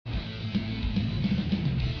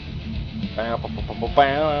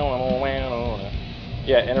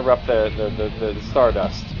Yeah, interrupt the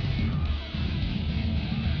stardust.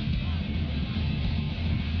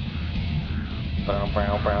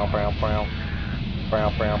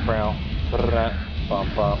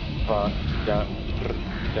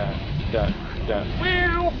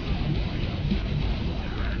 Wow.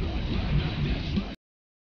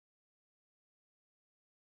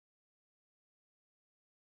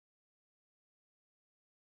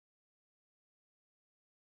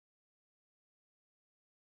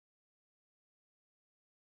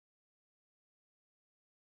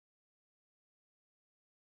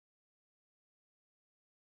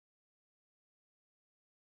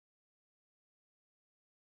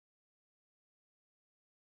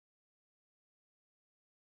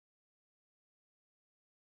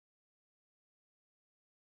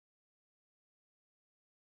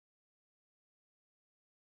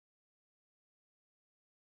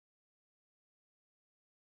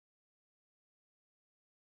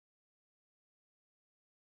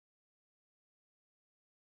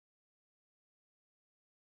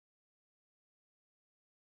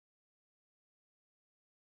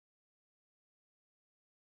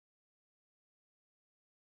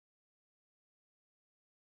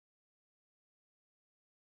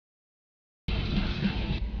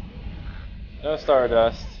 No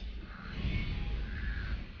stardust.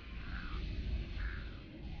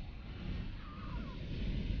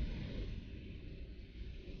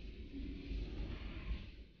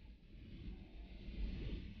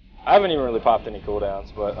 I haven't even really popped any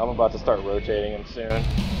cooldowns, but I'm about to start rotating them soon.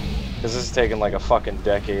 Because this is taking like a fucking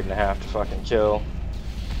decade and a half to fucking kill.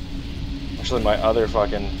 Actually, my other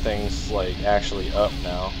fucking thing's like actually up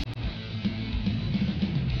now.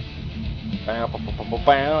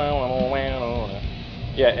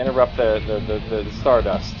 Yeah, interrupt the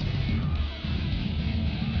stardust.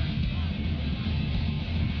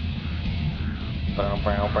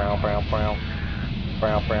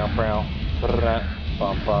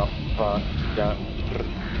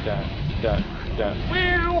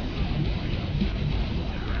 Wow.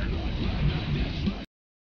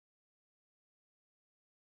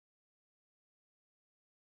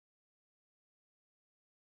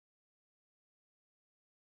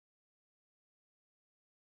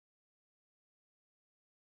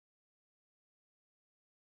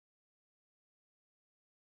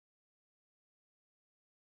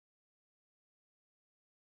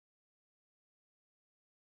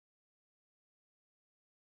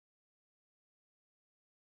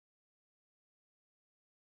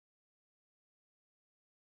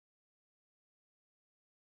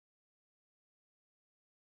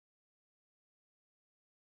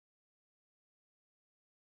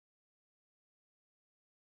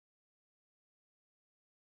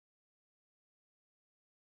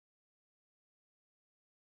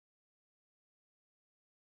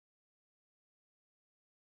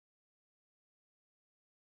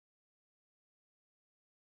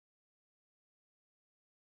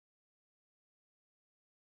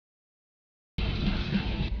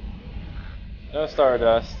 No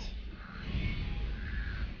stardust.